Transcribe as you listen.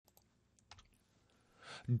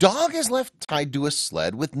Dog is left tied to a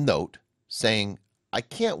sled with note saying, "I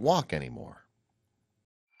can't walk anymore."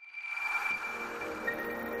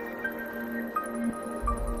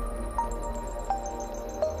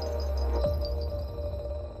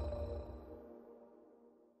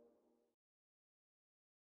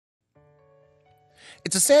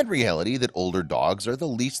 It's a sad reality that older dogs are the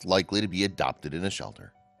least likely to be adopted in a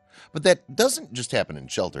shelter. But that doesn't just happen in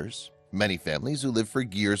shelters. Many families who live for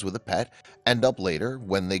years with a pet end up later,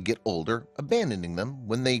 when they get older, abandoning them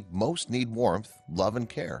when they most need warmth, love, and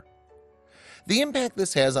care. The impact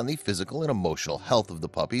this has on the physical and emotional health of the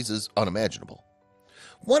puppies is unimaginable.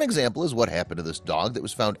 One example is what happened to this dog that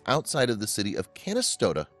was found outside of the city of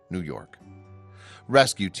Canastota, New York.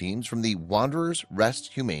 Rescue teams from the Wanderers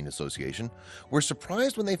Rest Humane Association were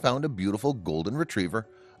surprised when they found a beautiful golden retriever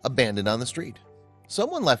abandoned on the street.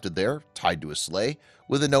 Someone left it there, tied to a sleigh,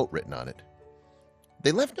 with a note written on it.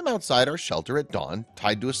 "They left him outside our shelter at dawn,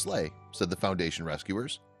 tied to a sleigh," said the foundation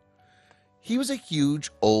rescuers. He was a huge,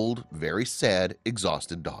 old, very sad,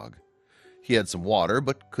 exhausted dog. He had some water,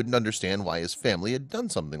 but couldn't understand why his family had done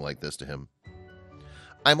something like this to him.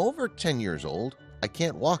 "I'm over 10 years old. I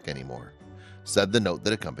can't walk anymore," said the note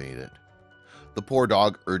that accompanied it. The poor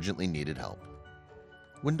dog urgently needed help.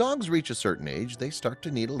 When dogs reach a certain age, they start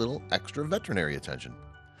to need a little extra veterinary attention.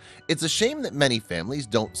 It's a shame that many families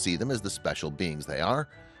don't see them as the special beings they are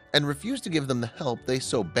and refuse to give them the help they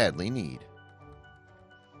so badly need.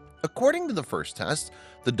 According to the first test,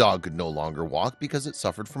 the dog could no longer walk because it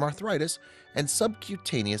suffered from arthritis and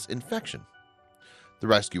subcutaneous infection. The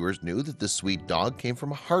rescuers knew that this sweet dog came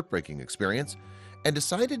from a heartbreaking experience and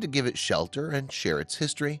decided to give it shelter and share its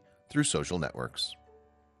history through social networks.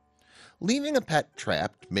 Leaving a pet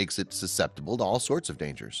trapped makes it susceptible to all sorts of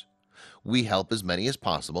dangers. We help as many as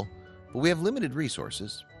possible, but we have limited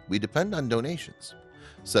resources. We depend on donations,"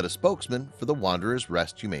 said a spokesman for the Wanderers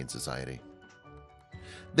Rest Humane Society.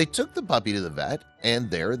 They took the puppy to the vet,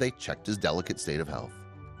 and there they checked his delicate state of health.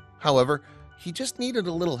 However, he just needed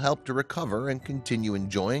a little help to recover and continue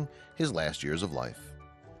enjoying his last years of life.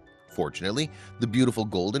 Fortunately, the beautiful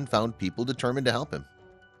Golden found people determined to help him.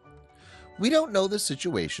 "We don't know the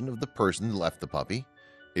situation of the person who left the puppy.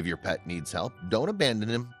 If your pet needs help, don't abandon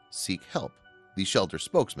him, seek help," the shelter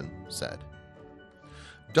spokesman said.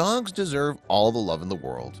 Dogs deserve all the love in the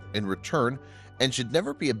world in return and should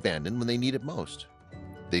never be abandoned when they need it most.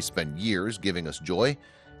 They spend years giving us joy,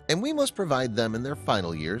 and we must provide them in their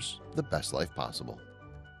final years the best life possible.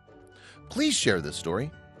 Please share this story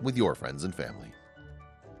with your friends and family.